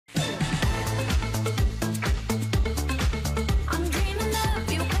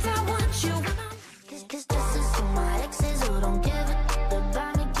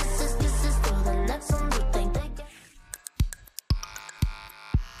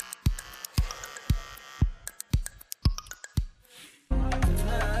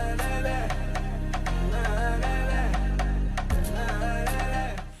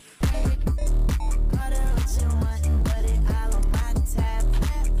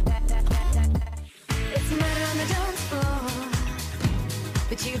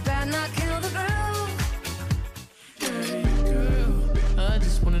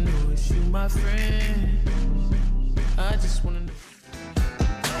friend. I just wanna know.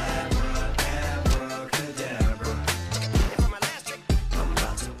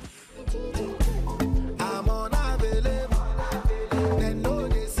 I'm unavailable. They know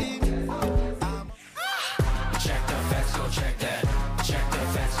they see me. Check the facts, go check that. Check the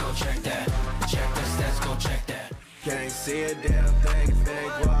facts, go check that. Check the stats, go check that. Can't see a damn thing if they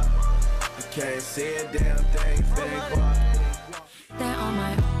guap. You can't see a damn thing if they guap. That on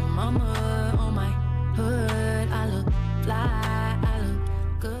my mama, on my hood, I look fly, I look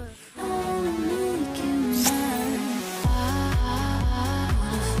good. I wanna make you mine. I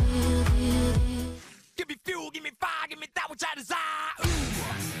wanna feel it. Give me fuel, give me fire, give me that which I desire.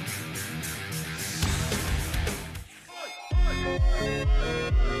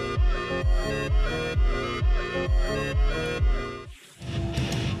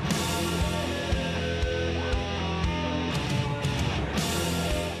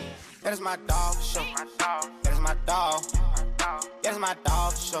 That is my dog for sure. That is my dog. That is my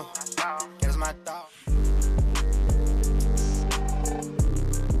dog for sure. That is my dog.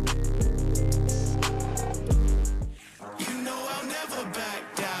 You know I'll never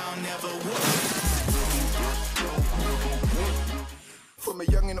back down, never would. From a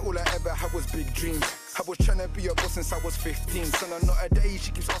youngin', all I ever had was big dreams. I was trying to be a boss since I was 15. Son, I'm not a day,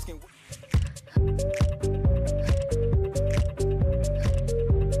 she keeps asking.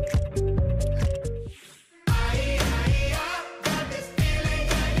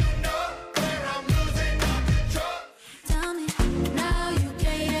 Tell me, now you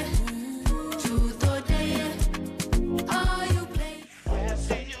care. Truth or dare. Are you playing? I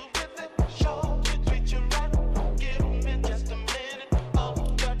see you with it, show you treat you right. Give me just a minute of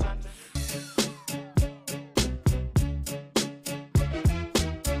your time.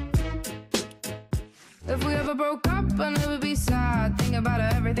 If we ever broke up, I never be sad. Think about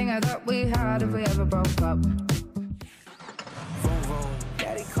everything I thought we had. If we ever broke up. Vroom, vroom.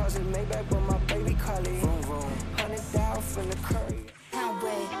 Daddy calls it Maybach, but my baby call it vroom, vroom. 100,000 from the curry. Can't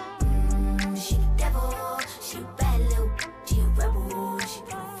wait. She the devil, she a bad little, she a rebel, she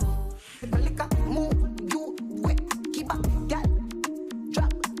beautiful. Liquor, move, you quick, keep up, gal.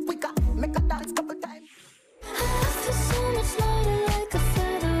 Drop, quicker, make a dance couple times. I feel so much lighter like a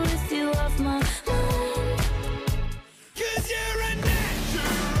feather with you off my mind. Cause you're a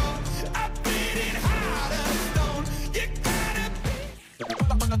natural, I beat it hard as stone. You gotta be.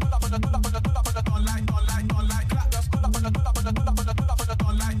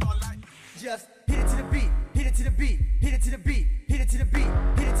 Just hit it to the beat, hit it to the beat, hit it to the beat, hit it to the beat,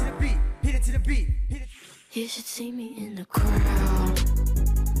 hit it to the beat, hit it to the beat, hit it. You should see me in the crowd.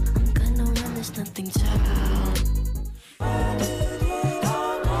 I'm gonna run this nothing child. I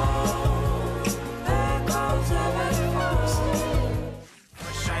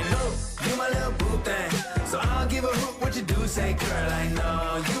know you my little boo thing, so I'll give a hoot what you do. Say, girl, I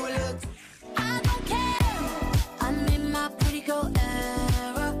know you a little. I don't care. I'm in my pretty girl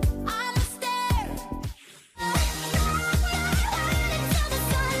era. I'm a star.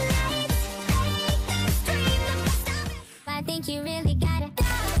 I think you really got it.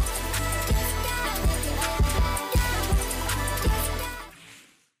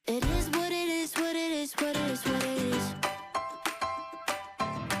 It is what it is, what it is, what it is, what it is.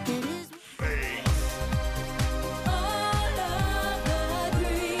 It is. All of the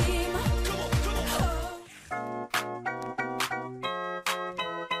dream.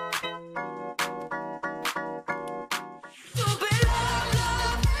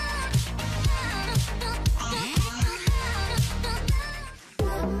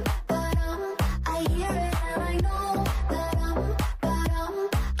 I hear it and I know that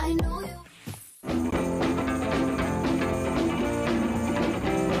I know you.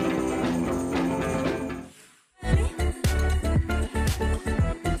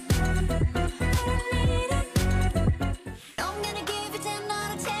 I'm gonna give you 10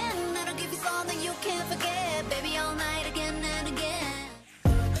 out of 10. That'll give you something you can't forget, baby, all night again and again.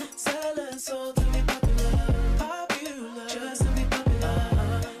 Selling soul to be popular, popular, just to be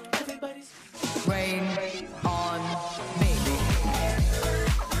popular. Everybody's Rain on me.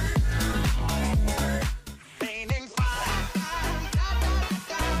 raining fire.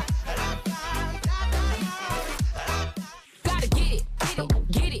 Gotta get it, get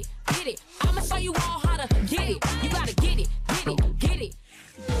it, get it, get it. I'ma show you all how to get it. You gotta get it, get it, get it.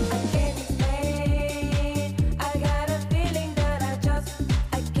 I got a feeling that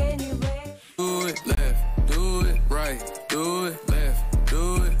I can't erase. Do it left, do it right, do it left,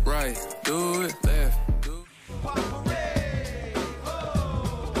 do it right, do it left, do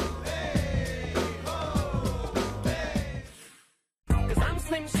Cause I'm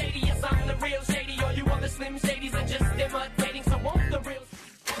Slim Shady, yes, I'm the real.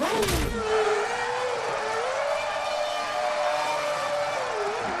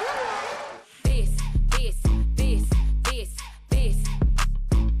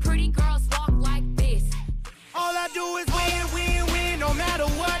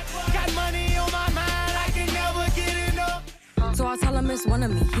 I tell him it's one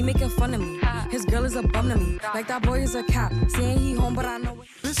of me. He making fun of me. His girl is a bum to me. Like that boy is a cap. Saying he home, but I know it.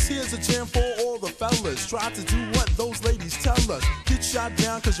 This here's a jam for all the fellas. Try to do what those ladies tell us. Get shot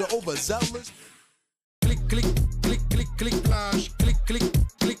down cause you're overzealous. Click, click, click, click, click, plage. Click, click,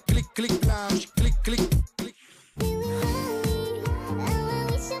 click, click, click, plage. Click, click, click.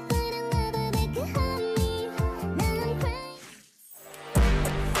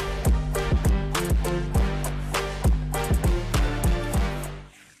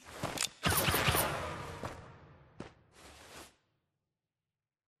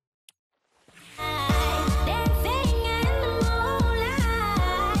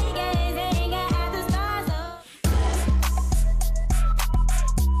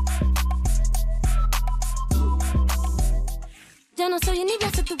 Ya no soy ni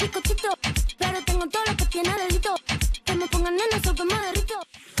soy tu bizcochito, pero tengo todo lo que tiene delito. Que me pongan nena, sobre me derrito.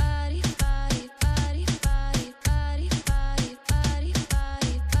 Party, party, party, party, party, party, party,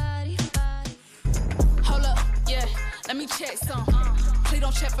 party, party, party. Hold up, yeah, let me check some. Please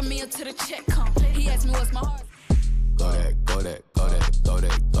don't check for me until the check come. He asked me what's my heart. Go that, go that, go that, go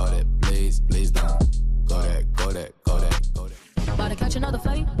that, go that, please, please don't. Go that, go that, go that, go that. About to catch another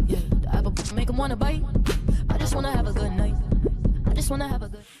fight, yeah. The apple make him wanna bite. I just wanna have a good night. I just wanna have a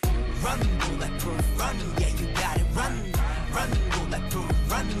good. Run, bulletproof, run, yeah, you got it, run, run,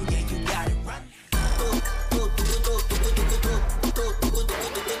 bulletproof, run, yeah, you got it, run.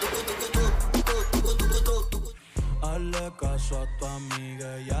 Hazle caso a tu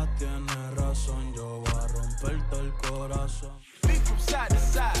amiga, ella tiene razón. Yo voy a romperte el corazón. Beat from side to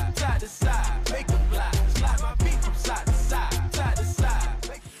side, side to side, make them glide. Slide my beat from side to side, side to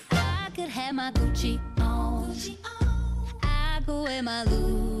side. I could have my Gucci on. I go wear my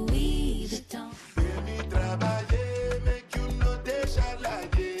Louis Vuitton. Baby, trabalhei, make you no deixa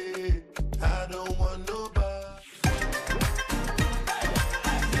larguei. I don't want nobody.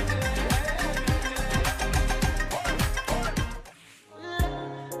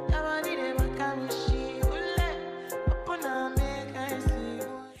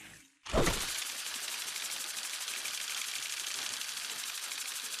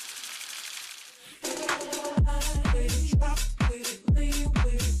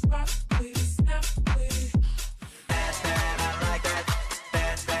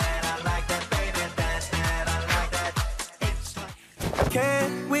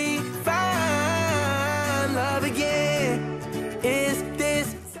 Can we find love again? Is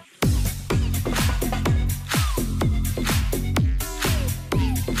this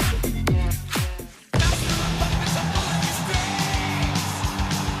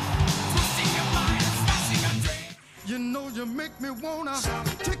You know you make me wanna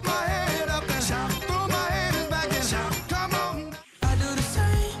kick my head up and throw my hands back and come on. I do the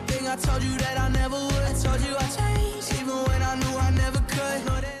same thing I told you that I never would. I told you I changed, even when I knew I never could.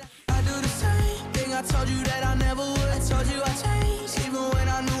 Know that I do the same thing I told you that I never would. I told you I changed, even when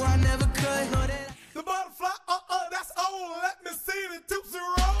I knew I never could. Know that The butterfly, that's old. Let me see the Tootsie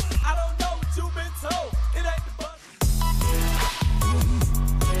Roll. I don't know what you've been told. It ain't the butterfly.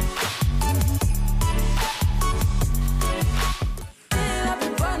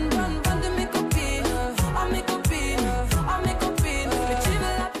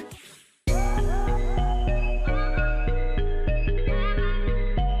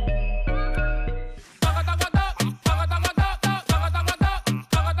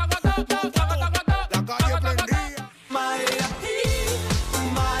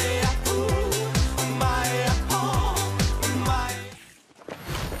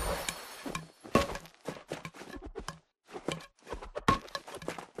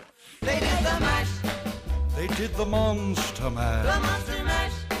 They did the monster mash. the monster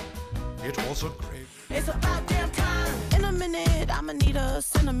mash. It was a great. It's about damn time. In a minute, I'ma need a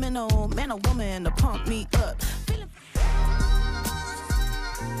sentimental man or woman to pump me up.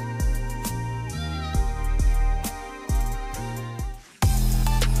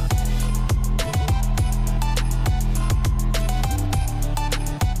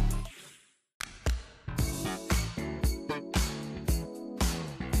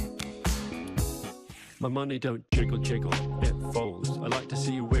 My money don't jiggle, jiggle, it folds. I like to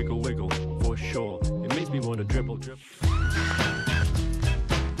see you wiggle, wiggle, for sure. It makes me want to dribble, dribble.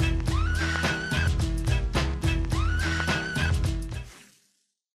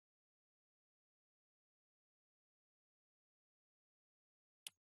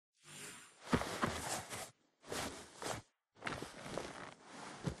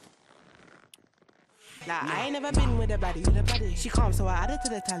 Nah, I ain't never been with a baddie. She calm, so I added to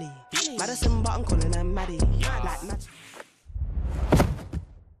the tally. Madison, but I'm calling her Maddie. Like Matt.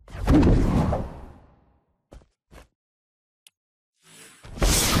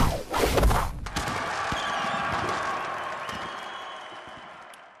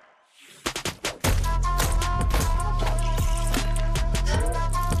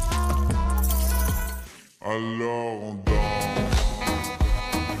 Alors on danse.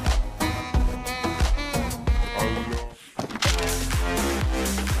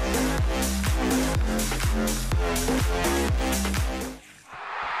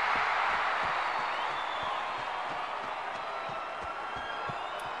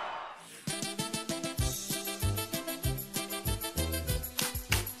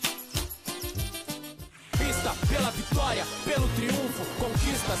 Pista pela vitória, pelo triunfo,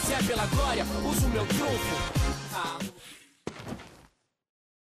 conquista se é pela glória, uso meu trunfo.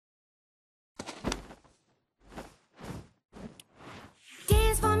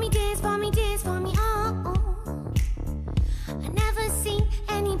 Dance for me, dance for me, dance for me, oh, oh. I never seen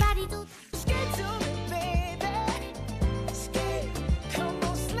anybody do. Skate to me, baby. Skate, come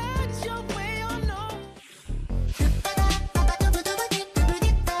on, slide your way on over.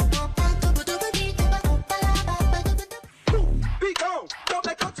 Be gone, don't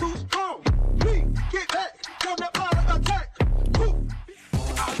make her too strong. Me, get back, don't let bother attack.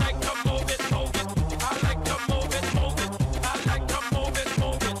 I like to move it, move it. I like to move it, move it. I like to move it,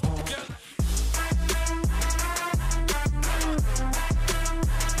 move it.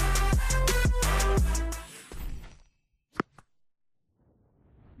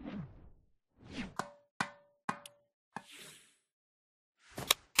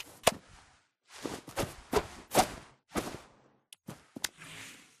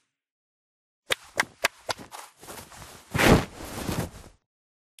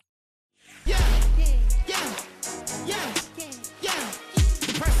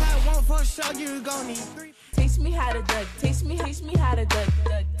 Sure you gon' need 3. Taste me how to duck, taste me how to duck,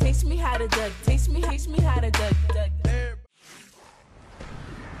 taste me how to duck, taste me how to duck.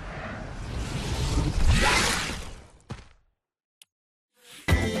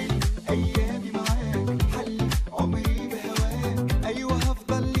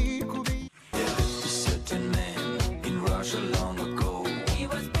 Certain man in Russia long ago. He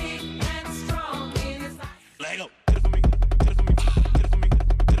was big and strong in his life. Lego.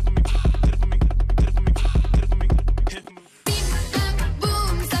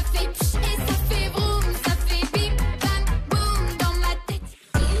 Boum, ça fait pch et ça fait vroom, ça fait bip, bam, boum dans ma tête.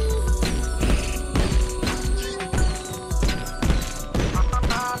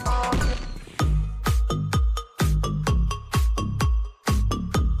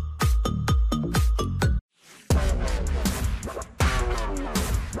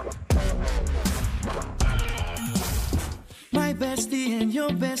 My bestie and your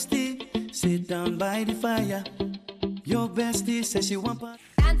bestie sit down by the fire. Your bestie says she want part.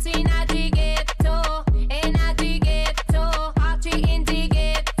 Dancing at the ghetto, in at the ghetto, party in the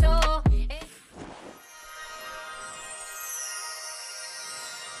ghetto.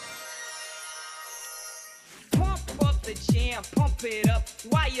 Pump up the jam, pump it up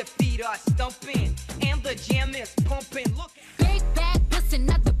while your feet are stumping. And the jam is pumping. Look at Big bag, listen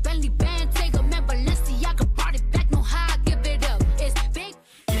at the belly band. Take a man, Balenciaga brought it back. No how I give it up. It's big.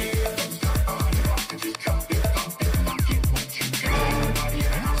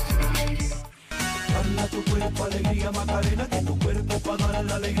 Bala tu cuerpo, alegría, Macarena, que tu cuerpo para dar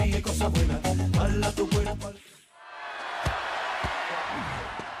la alegría y cosas buenas. Bala tu cuerpo.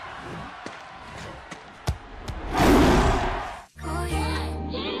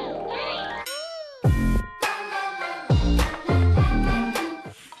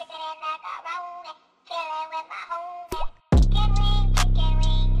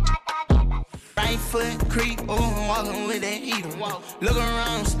 Right foot creep, oh, walking with that heater. Look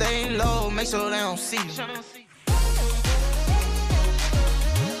around, stay low, make sure they don't see you.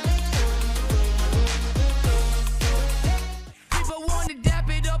 People want to dap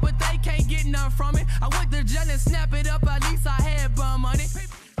it up, but they can't get none from it. I went to jail and snap it up, at least I had bum money.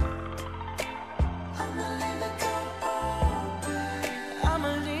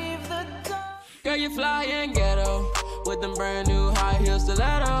 I'ma leave the door. Girl, you fly and ghetto with them brand new high heel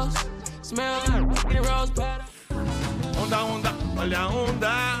stilettos. Smell like rose petal. Onda, onda, olha a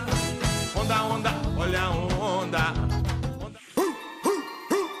onda. Onda, onda, olha a onda.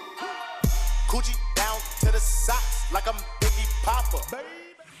 Coochie down to the socks like I'm Biggie Papa.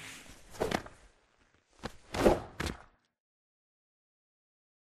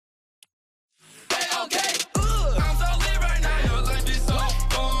 Okay, I'm so lit right now. Your life is so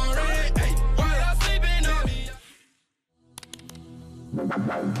boring. Hey, while I'm sleeping on me.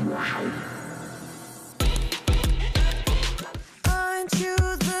 Aren't you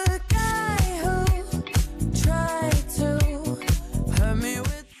the guy who tried to hurt me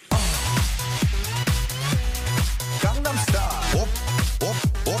with Gangnam Style. Op, op,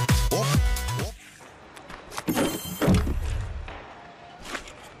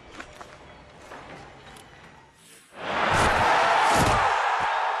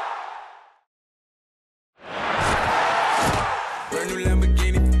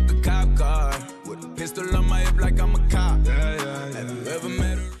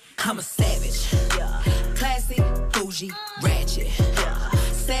 I'm a savage. Classy, bougie, ratchet.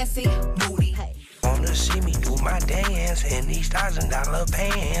 Sassy, moody. Wanna see me do my dance in these $1,000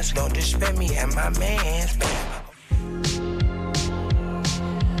 pants. Don't disrespect me and my mans.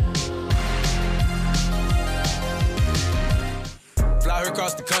 Fly her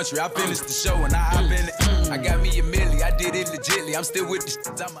across the country, I finished the show and I hop in it. I got me a milli, I did it legitly. I'm still with the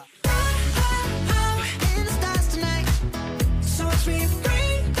shit. I'm a In the stars tonight, so watch me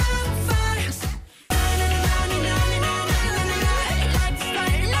bring the fire.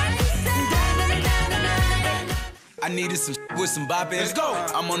 I needed some with some bop in it. Let's go.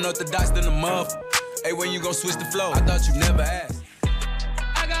 I'm unorthodox than a muff. Hey, when you gon' switch the flow? I thought you never asked.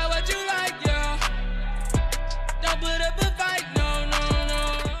 I got what you like, yeah. Don't put up a fight, no, no, no.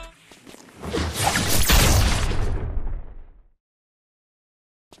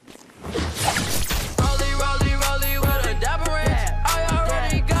 Rollie, rollie, rollie with a dapper ranch. I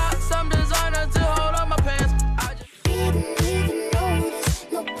already got some designer to hold on my pants. I just Didn't notice,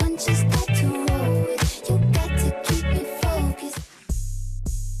 no punches got to roll with. You got to keep me focused.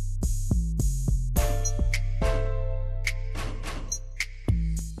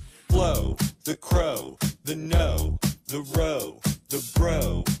 Flow, the crow, the no, the row, the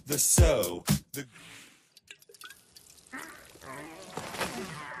bro, the so, the.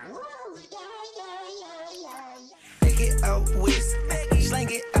 Take it out west, slang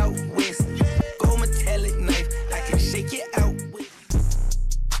it out west. Gold metallic knife, I can shake it out with.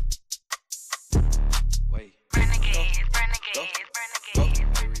 wait. Renegade.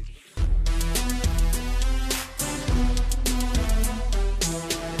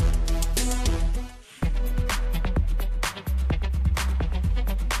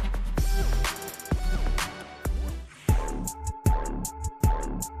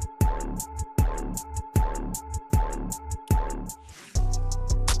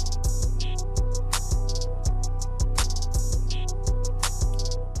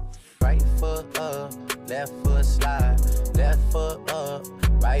 Right foot up, left foot slide. Left foot up,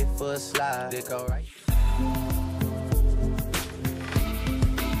 right foot slide. Dick alright.